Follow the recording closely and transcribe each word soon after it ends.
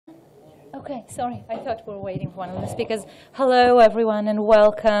Okay, sorry, I thought we were waiting for one of the speakers. Hello, everyone, and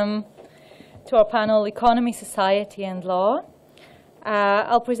welcome to our panel, Economy, Society, and Law.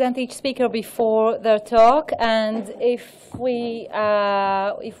 I'll present each speaker before their talk, and if we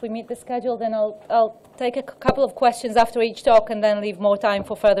meet the schedule, then I'll take a couple of questions after each talk and then leave more time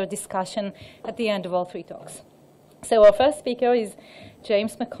for further discussion at the end of all three talks. So our first speaker is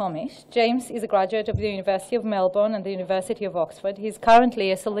James McComish. James is a graduate of the University of Melbourne and the University of Oxford. He's currently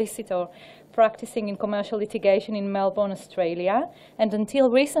a solicitor practicing in commercial litigation in Melbourne, Australia, and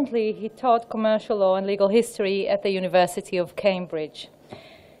until recently he taught commercial law and legal history at the University of Cambridge.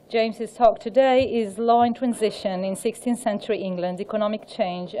 James's talk today is Law in Transition in 16th-Century England, Economic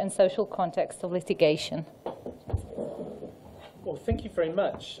Change and Social Context of Litigation. Well, thank you very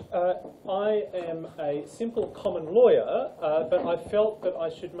much. I am a simple common lawyer, but I felt that I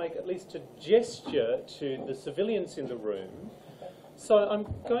should make at least a gesture to the civilians in the room. So I'm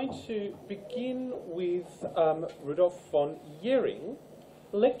going to begin with Rudolf von Jhering,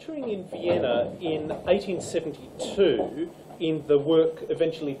 lecturing in Vienna in 1872 in the work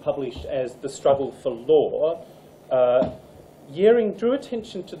eventually published as The Struggle for Law. Jhering drew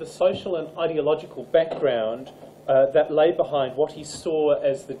attention to the social and ideological background that lay behind what he saw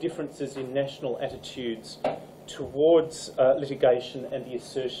as the differences in national attitudes towards litigation and the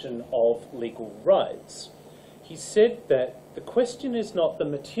assertion of legal rights. He said that the question is not the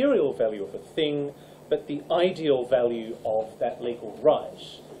material value of a thing, but the ideal value of that legal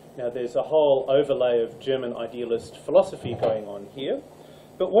right. Now, there's a whole overlay of German idealist philosophy going on here,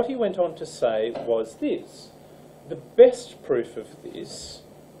 but what he went on to say was this: the best proof of this,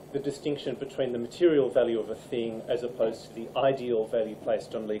 the distinction between the material value of a thing as opposed to the ideal value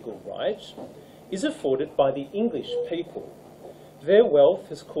placed on legal right, is afforded by the English people. Their wealth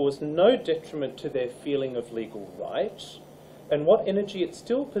has caused no detriment to their feeling of legal right, and what energy it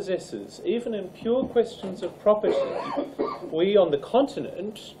still possesses, even in pure questions of property, we on the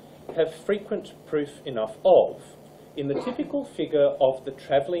continent have frequent proof enough of, in the typical figure of the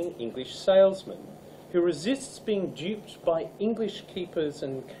travelling English salesman, who resists being duped by English keepers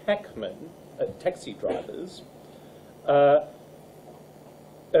and hackmen, taxi drivers,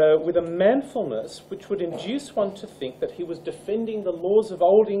 with a manfulness which would induce one to think that he was defending the laws of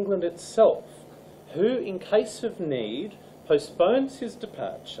old England itself, who, in case of need, postpones his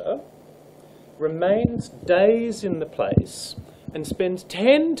departure, remains days in the place, and spends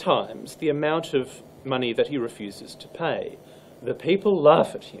 10 times the amount of money that he refuses to pay. The people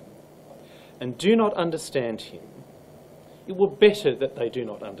laugh at him and do not understand him. It were better that they do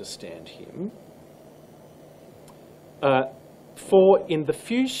not understand him. For in the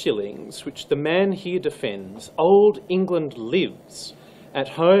few shillings which the man here defends, old England lives. At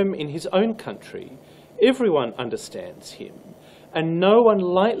home in his own country, everyone understands him, and no one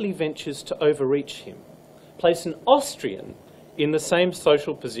lightly ventures to overreach him. Place an Austrian in the same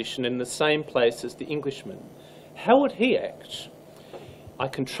social position, in the same place as the Englishman. How would he act? I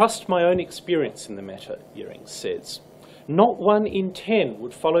can trust my own experience in the matter, Jhering says. Not 1 in 10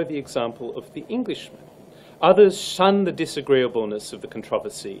 would follow the example of the Englishman. Others shun the disagreeableness of the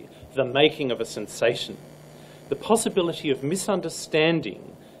controversy, the making of a sensation, the possibility of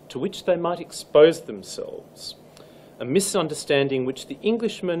misunderstanding to which they might expose themselves, a misunderstanding which the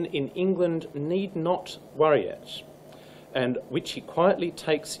Englishman in England need not worry at, and which he quietly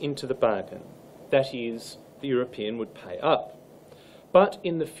takes into the bargain. That is, the European would pay up. But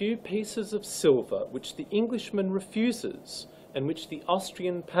in the few pieces of silver which the Englishman refuses and which the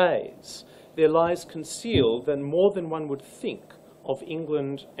Austrian pays, there lies concealed then more than one would think of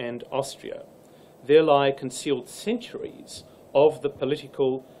England and Austria. There lie concealed centuries of the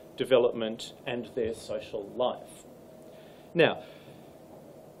political development and their social life. Now,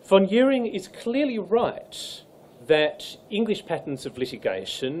 von Jhering is clearly right that English patterns of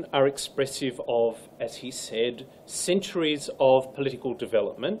litigation are expressive of, as he said, centuries of political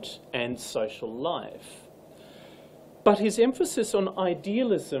development and social life. But his emphasis on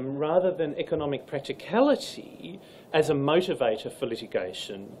idealism rather than economic practicality as a motivator for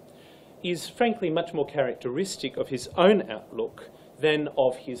litigation is frankly much more characteristic of his own outlook than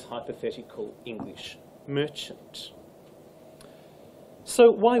of his hypothetical English merchant.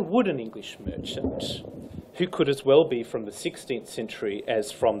 So why would an English merchant, who could as well be from the 16th century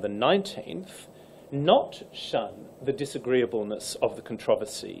as from the 19th, not shun the disagreeableness of the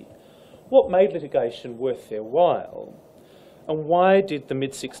controversy? What made litigation worth their while? And why did the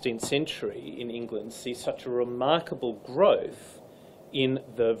mid-16th century in England see such a remarkable growth in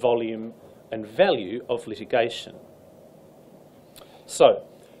the volume and value of litigation? So,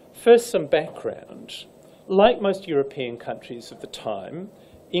 first some background. Like most European countries of the time,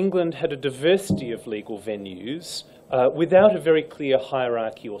 England had a diversity of legal venues without a very clear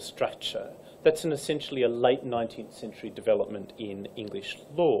hierarchy or structure. That's essentially a late 19th century development in English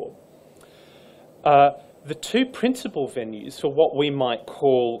law. The two principal venues for what we might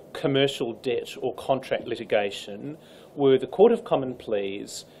call commercial debt or contract litigation were the Court of Common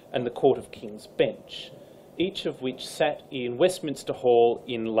Pleas and the Court of King's Bench, each of which sat in Westminster Hall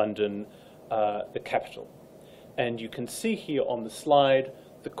in London, the capital. And you can see here on the slide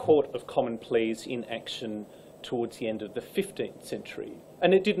the Court of Common Pleas in action towards the end of the 15th century.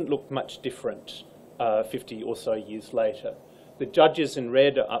 And it didn't look much different 50 or so years later. The judges in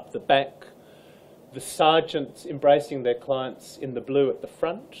red are up the back, the sergeants embracing their clients in the blue at the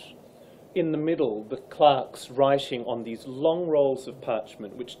front. In the middle, the clerks writing on these long rolls of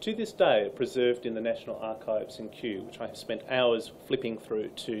parchment, which to this day are preserved in the National Archives in Kew, which I have spent hours flipping through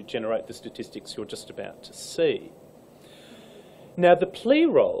to generate the statistics you're just about to see. Now, the plea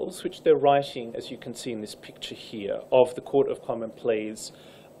rolls, which they're writing, as you can see in this picture here, of the Court of Common Pleas,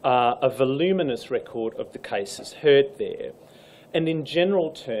 are a voluminous record of the cases heard there. And in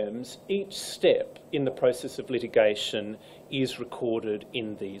general terms, each step in the process of litigation is recorded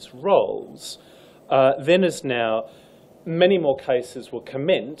in these rolls. Then as now, many more cases were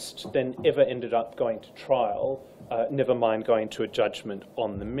commenced than ever ended up going to trial, never mind going to a judgment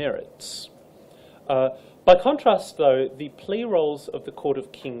on the merits. By contrast, though, the plea rolls of the Court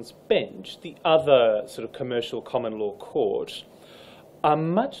of King's Bench, the other sort of commercial common law court, are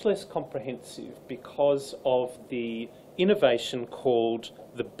much less comprehensive because of the innovation called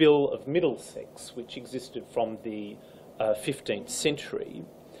the Bill of Middlesex, which existed from the 15th century.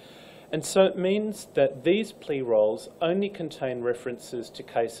 And so it means that these plea rolls only contain references to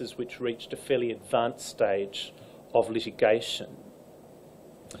cases which reached a fairly advanced stage of litigation.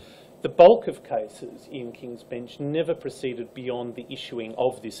 The bulk of cases in King's Bench never proceeded beyond the issuing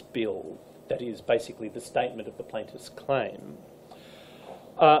of this bill, that is basically the statement of the plaintiff's claim.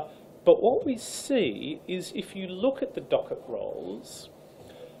 But what we see is, if you look at the docket rolls,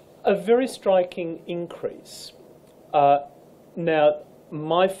 a very striking increase. Now,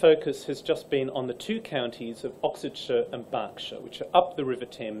 my focus has just been on the two counties of Oxfordshire and Berkshire, which are up the River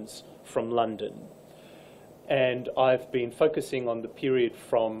Thames from London. And I've been focusing on the period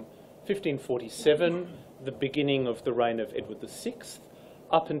from 1547, the beginning of the reign of Edward VI,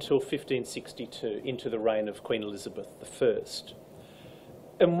 up until 1562, into the reign of Queen Elizabeth I.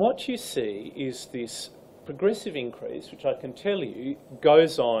 And what you see is this progressive increase, which I can tell you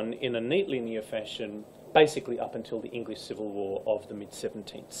goes on in a neat linear fashion basically up until the English Civil War of the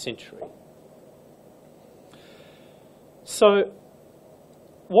mid-17th century. So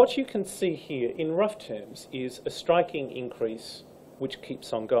what you can see here in rough terms is a striking increase which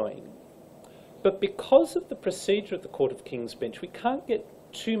keeps on going. But because of the procedure of the Court of King's Bench, we can't get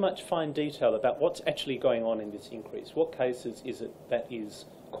too much fine detail about what's actually going on in this increase. What cases is it that is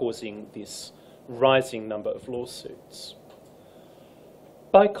causing this rising number of lawsuits?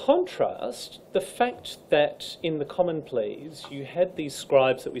 By contrast, the fact that in the common pleas you had these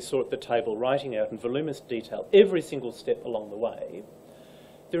scribes that we saw at the table writing out in voluminous detail every single step along the way,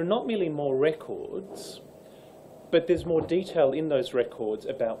 there are not merely more records, but there's more detail in those records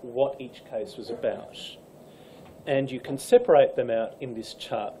about what each case was about. And you can separate them out in this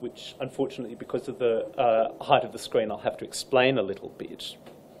chart, which unfortunately, because of the height of the screen, I'll have to explain a little bit.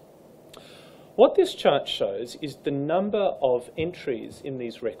 What this chart shows is the number of entries in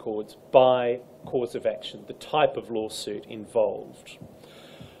these records by cause of action, the type of lawsuit involved.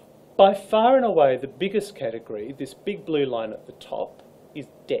 By far and away, the biggest category, this big blue line at the top, is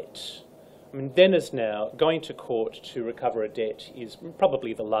debt. I mean, then as now, going to court to recover a debt is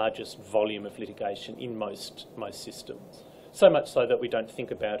probably the largest volume of litigation in most systems. So much so that we don't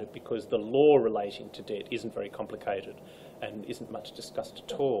think about it because the law relating to debt isn't very complicated and isn't much discussed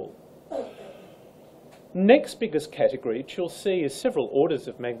at all. Next biggest category, which you'll see is several orders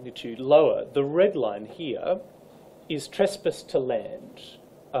of magnitude lower. The red line here is trespass to land.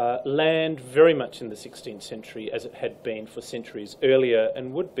 Land very much in the 16th century, as it had been for centuries earlier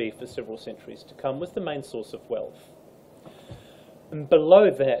and would be for several centuries to come, was the main source of wealth. And below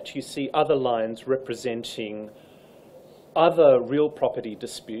that you see other lines representing other real property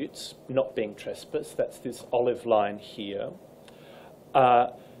disputes, not being trespass. That's this olive line here.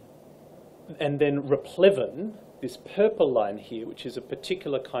 And then replevin, this purple line here, which is a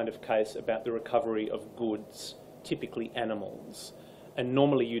particular kind of case about the recovery of goods, typically animals. And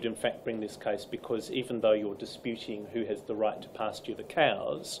normally you'd in fact bring this case because even though you're disputing who has the right to pasture the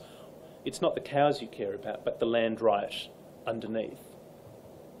cows, it's not the cows you care about, but the land right underneath.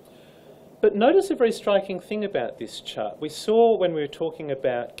 But notice a very striking thing about this chart. We saw when we were talking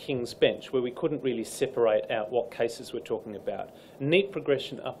about King's Bench, where we couldn't really separate out what cases we're talking about, neat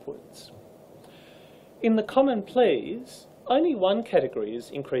progression upwards. In the common pleas, only one category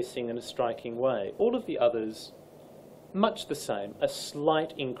is increasing in a striking way. All of the others, much the same, a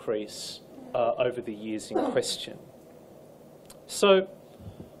slight increase over the years in question. So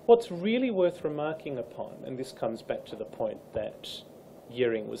what's really worth remarking upon, and this comes back to the point that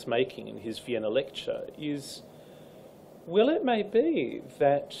Jering was making in his Vienna lecture, is, well, it may be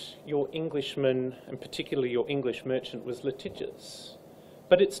that your Englishman, and particularly your English merchant, was litigious,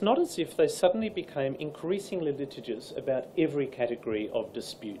 but it's not as if they suddenly became increasingly litigious about every category of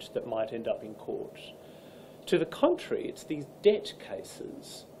dispute that might end up in court. To the contrary, it's these debt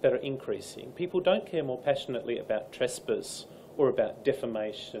cases that are increasing. People don't care more passionately about trespass or about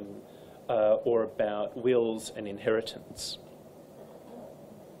defamation or about wills and inheritance.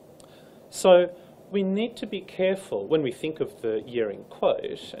 So we need to be careful when we think of the Jering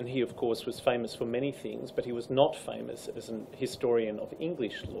quote, and he of course was famous for many things, but he was not famous as an historian of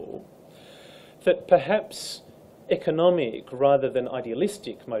English law, that perhaps economic rather than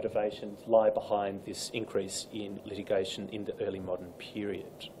idealistic motivations lie behind this increase in litigation in the early modern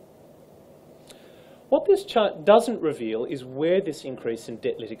period. What this chart doesn't reveal is where this increase in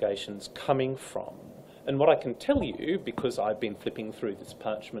debt litigation is coming from. And what I can tell you, because I've been flipping through this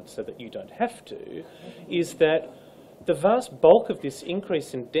parchment so that you don't have to, is that the vast bulk of this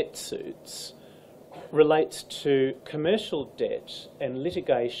increase in debt suits relates to commercial debt and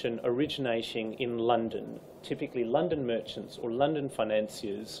litigation originating in London, typically London merchants or London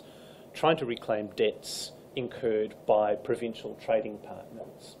financiers trying to reclaim debts incurred by provincial trading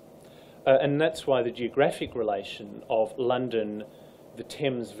partners. And that's why the geographic relation of London, the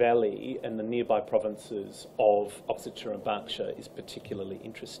Thames Valley and the nearby provinces of Oxfordshire and Berkshire is particularly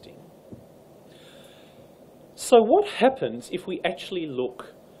interesting. So what happens if we actually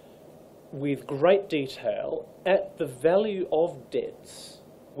look with great detail at the value of debts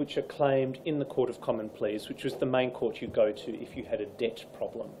which are claimed in the Court of Common Pleas, which was the main court you go to if you had a debt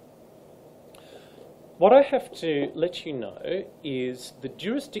problem? What I have to let you know is the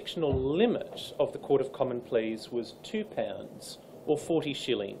jurisdictional limit of the Court of Common Pleas was £2 or 40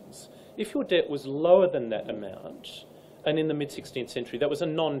 shillings. If your debt was lower than that amount, and in the mid-16th century that was a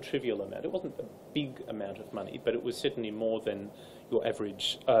non-trivial amount, it wasn't a big amount of money, but it was certainly more than your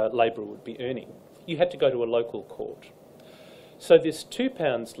average labourer would be earning, you had to go to a local court. So this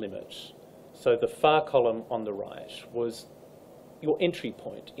 £2 limit, so the far column on the right, was your entry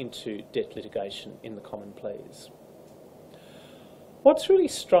point into debt litigation in the common pleas. What's really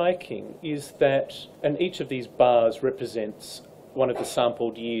striking is that, and each of these bars represents one of the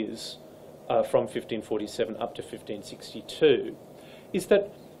sampled years from 1547 up to 1562, is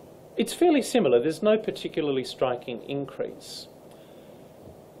that it's fairly similar. There's no particularly striking increase.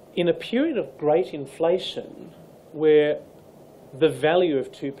 In a period of great inflation, where the value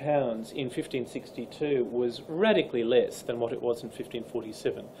of £2 in 1562 was radically less than what it was in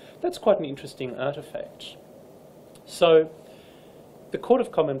 1547, that's quite an interesting artefact. So the Court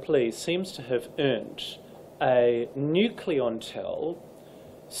of Common Pleas seems to have earned a new clientele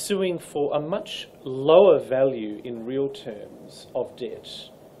suing for a much lower value in real terms of debt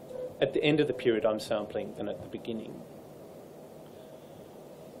at the end of the period I'm sampling than at the beginning.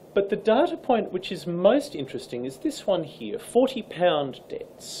 But the data point which is most interesting is this one here, £40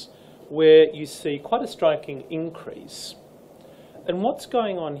 debts, where you see quite a striking increase. And what's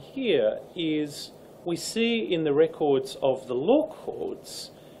going on here is we see in the records of the law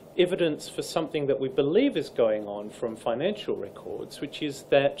courts evidence for something that we believe is going on from financial records, which is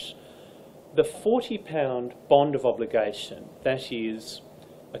that the £40 bond of obligation, that is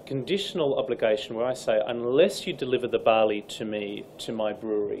a conditional obligation where I say, unless you deliver the barley to me, to my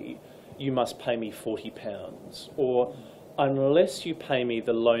brewery, you must pay me £40, or unless you pay me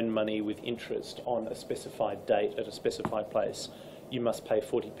the loan money with interest on a specified date at a specified place, you must pay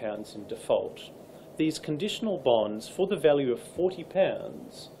 £40 in default. These conditional bonds for the value of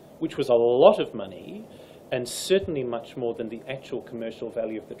 £40, which was a lot of money, and certainly much more than the actual commercial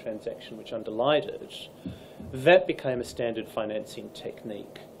value of the transaction which underlied it, that became a standard financing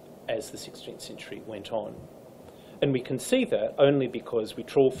technique as the 16th century went on. And we can see that only because we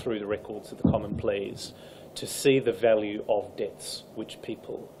trawl through the records of the common pleas to see the value of debts which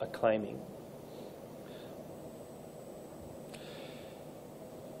people are claiming.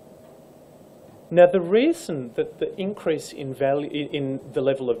 Now, the reason that the increase in value in the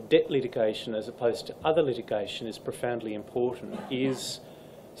level of debt litigation as opposed to other litigation is profoundly important is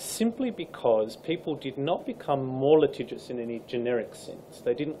simply because people did not become more litigious in any generic sense.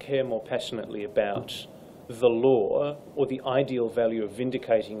 They didn't care more passionately about the law or the ideal value of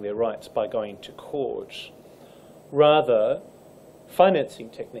vindicating their rights by going to court. Rather, financing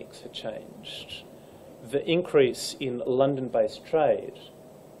techniques had changed. The increase in London-based trade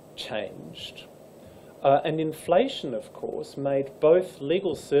changed. And inflation, of course, made both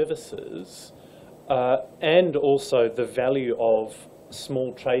legal services and also the value of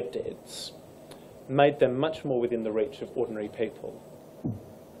small trade debts, made them much more within the reach of ordinary people.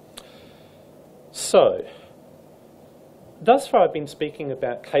 So, thus far I've been speaking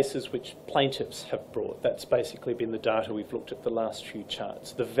about cases which plaintiffs have brought. That's basically been the data we've looked at the last few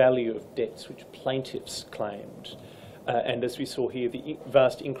charts, the value of debts which plaintiffs claimed, and as we saw here, the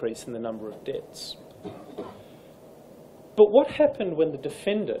vast increase in the number of debts. But what happened when the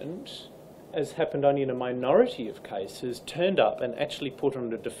defendant, as happened only in a minority of cases, turned up and actually put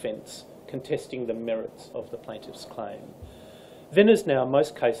on a defence contesting the merits of the plaintiff's claim? Then as now,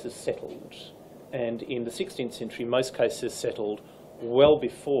 most cases settled. And in the 16th century, most cases settled well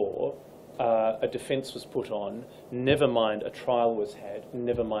before a defence was put on, never mind a trial was had,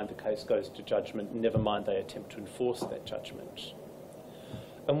 never mind the case goes to judgment, never mind they attempt to enforce that judgment.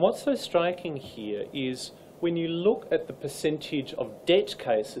 And what's so striking here is when you look at the percentage of debt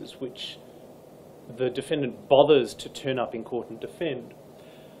cases which the defendant bothers to turn up in court and defend,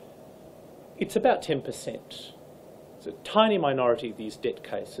 it's about 10%. So a tiny minority of these debt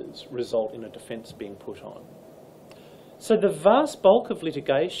cases result in a defence being put on. So the vast bulk of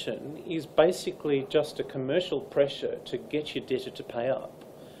litigation is basically just a commercial pressure to get your debtor to pay up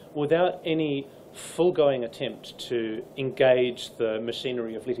without any full-going attempt to engage the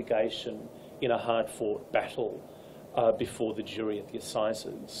machinery of litigation in a hard-fought battle before the jury at the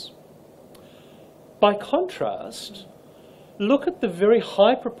assizes. By contrast, look at the very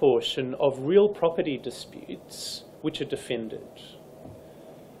high proportion of real property disputes which are defended.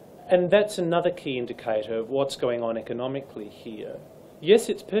 And that's another key indicator of what's going on economically here. Yes,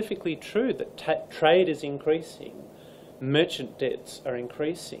 it's perfectly true that trade is increasing, merchant debts are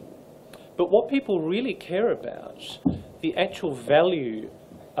increasing, but what people really care about, the actual value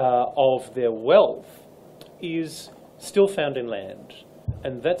of their wealth, is still found in land.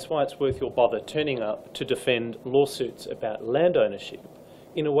 And that's why it's worth your bother turning up to defend lawsuits about land ownership.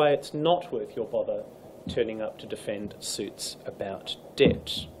 In a way, it's not worth your bother turning up to defend suits about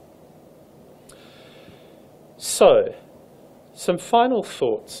debt. So, some final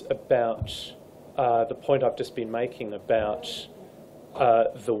thoughts about the point I've just been making about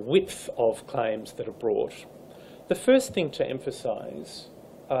the width of claims that are brought. The first thing to emphasise,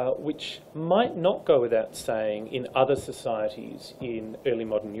 which might not go without saying in other societies in early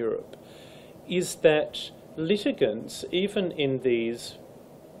modern Europe, is that litigants, even in these,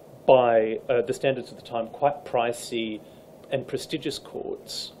 by the standards of the time, quite pricey and prestigious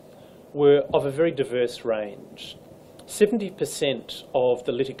courts, were of a very diverse range. 70% of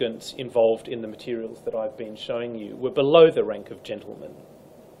the litigants involved in the materials that I've been showing you were below the rank of gentlemen.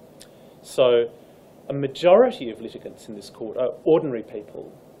 So a majority of litigants in this court are ordinary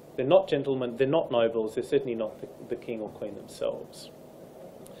people. They're not gentlemen, they're not nobles, they're certainly not the king or queen themselves.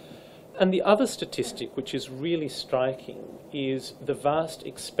 And the other statistic, which is really striking, is the vast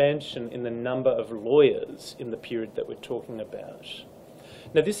expansion in the number of lawyers in the period that we're talking about.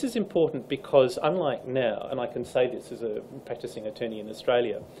 Now, this is important because, unlike now, and I can say this as a practicing attorney in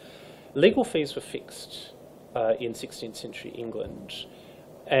Australia, legal fees were fixed in 16th century England,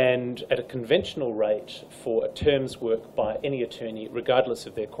 and at a conventional rate for a term's work by any attorney, regardless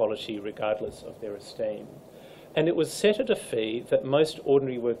of their quality, regardless of their esteem. And it was set at a fee that most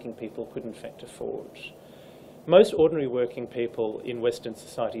ordinary working people could in fact afford. Most ordinary working people in Western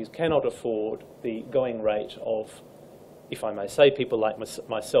societies cannot afford the going rate of, if I may say, people like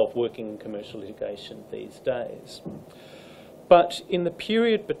myself working in commercial litigation these days. But in the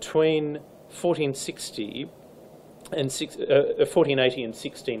period between 1480 and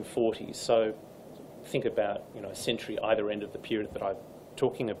 1640, so think about a century either end of the period that I'm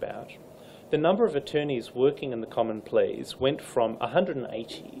talking about, the number of attorneys working in the common pleas went from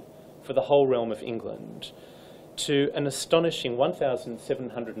 180 for the whole realm of England to an astonishing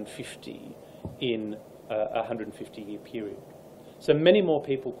 1,750 in a 150-year period. So many more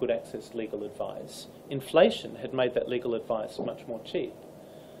people could access legal advice. Inflation had made that legal advice much more cheap.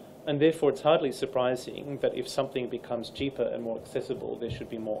 And therefore it's hardly surprising that if something becomes cheaper and more accessible, there should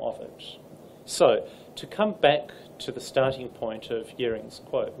be more of it. So, to come back to the starting point of Yering's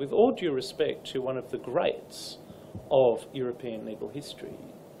quote, with all due respect to one of the greats of European legal history,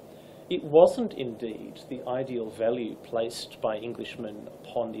 it wasn't indeed the ideal value placed by Englishmen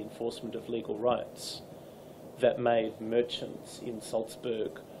upon the enforcement of legal rights that made merchants in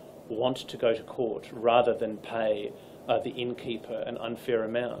Salzburg want to go to court rather than pay the innkeeper an unfair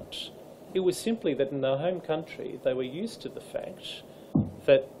amount. It was simply that in their home country they were used to the fact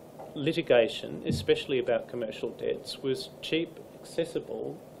that litigation, especially about commercial debts, was cheap,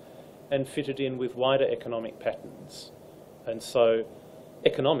 accessible, and fitted in with wider economic patterns. And so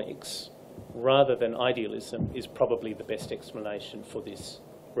economics, rather than idealism, is probably the best explanation for this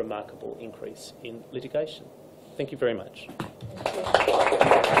remarkable increase in litigation. Thank you very much.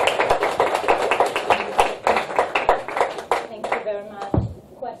 Thank you very much.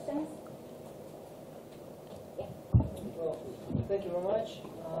 Questions? Yeah. Well, thank you very much.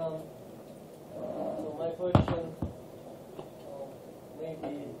 So my question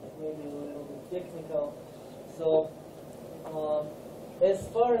maybe a little bit technical. So as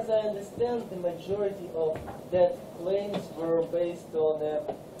far as I understand, the majority of debt claims were based on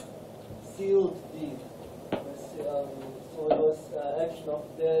a sealed deed. So it was action of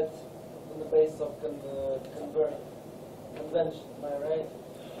debt on the basis of convention. Am I right?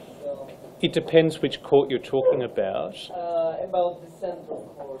 So, It depends which court you're talking about. about the central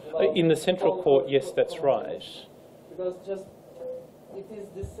court. In the central court, yes, that's right. Because just it is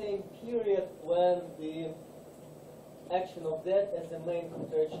the same period when the action of debt as a main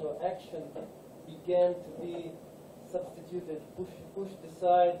contractual action began to be substituted, pushed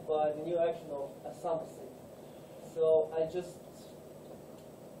aside by the new action of assumption. So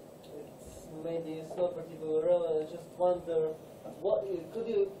maybe it's not particularly relevant. I just wonder, what could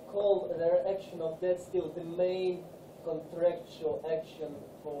you call the action of debt still the main contractual action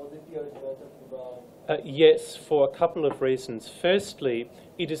for the period we are talking about? Yes, for a couple of reasons. Firstly,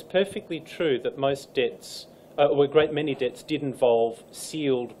 it is perfectly true that most debts, or a great many debts, did involve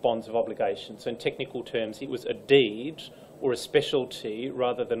sealed bonds of obligation. So in technical terms, it was a deed or a specialty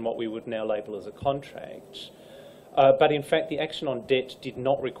rather than what we would now label as a contract. But in fact, the action on debt did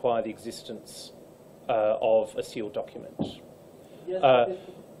not require the existence of a sealed document. Yes,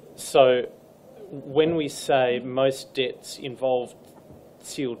 So when we say most debts involved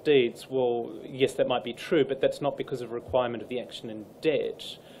sealed deeds, well, yes, that might be true, but that's not because of a requirement of the action in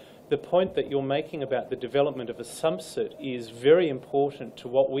debt. The point that you're making about the development of a subset is very important to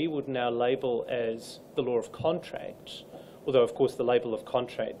what we would now label as the law of contract, although, of course, the label of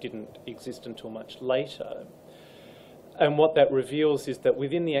contract didn't exist until much later. And what that reveals is that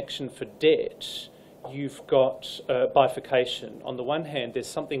within the action for debt, you've got bifurcation. On the one hand, there's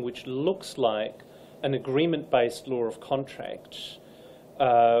something which looks like an agreement-based law of contract,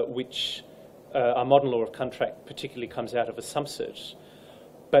 which our modern law of contract particularly comes out of a subset.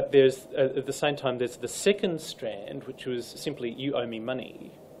 But there's, at the same time, there's the second strand, which was simply, you owe me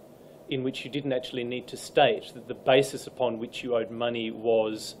money, in which you didn't actually need to state that the basis upon which you owed money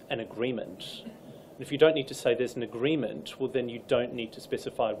was an agreement. And if you don't need to say there's an agreement, well, then you don't need to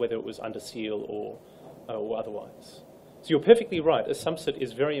specify whether it was under seal or otherwise. So you're perfectly right. A subset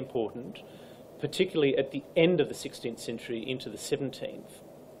is very important, particularly at the end of the 16th century into the 17th.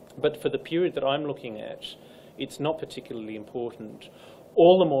 But for the period that I'm looking at, it's not particularly important.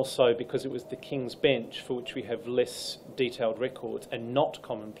 All the more so because it was the King's Bench, for which we have less detailed records, and not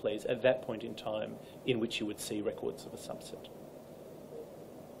common pleas at that point in time in which you would see records of a subset.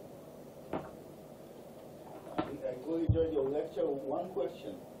 Before you join your lecture, one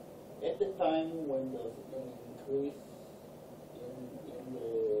question. At the time when there was an increase in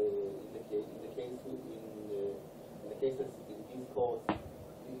the cases in these courts,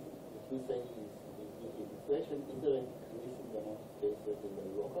 which we say is inflation, is there an increase in the amount of cases in the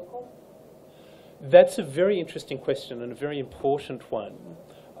local court? That's a very interesting question and a very important one.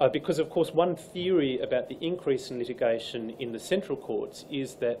 Because, of course, one theory about the increase in litigation in the central courts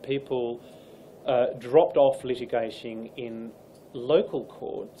is that people dropped off litigating in local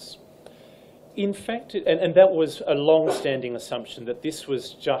courts. In fact, and that was a long-standing assumption, that this was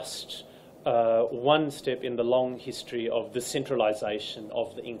just one step in the long history of the centralisation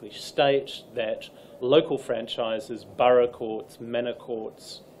of the English state, that local franchises, borough courts, manor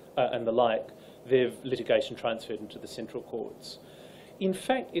courts, and the like, their litigation transferred into the central courts. In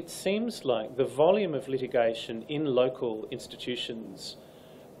fact, it seems like the volume of litigation in local institutions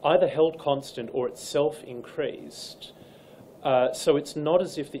either held constant or itself increased. So it's not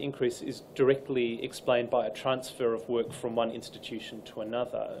as if the increase is directly explained by a transfer of work from one institution to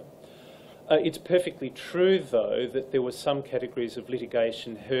another. It's perfectly true, though, that there were some categories of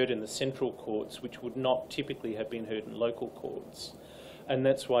litigation heard in the central courts which would not typically have been heard in local courts. And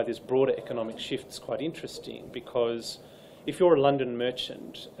that's why this broader economic shift is quite interesting, because if you're a London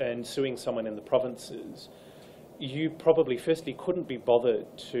merchant and suing someone in the provinces, you probably firstly couldn't be bothered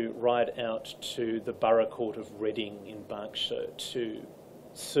to ride out to the Borough Court of Reading in Berkshire to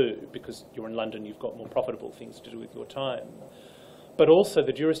sue, because you're in London, you've got more profitable things to do with your time. But also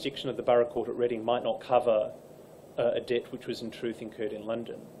the jurisdiction of the Borough Court at Reading might not cover a debt which was in truth incurred in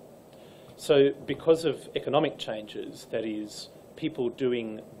London. So because of economic changes, that is, people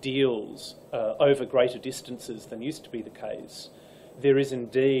doing deals over greater distances than used to be the case, there is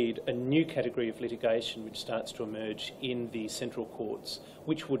indeed a new category of litigation which starts to emerge in the central courts,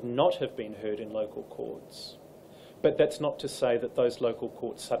 which would not have been heard in local courts. But that's not to say that those local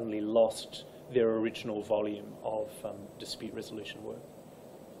courts suddenly lost their original volume of dispute resolution work.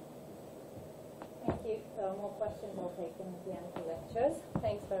 Thank you. So more questions I'll take in at the end of the lectures.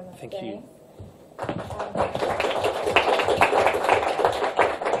 Thanks very much, Thank James. you.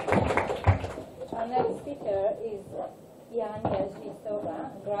 Our next speaker is Jan Jerzy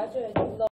Soba, graduate law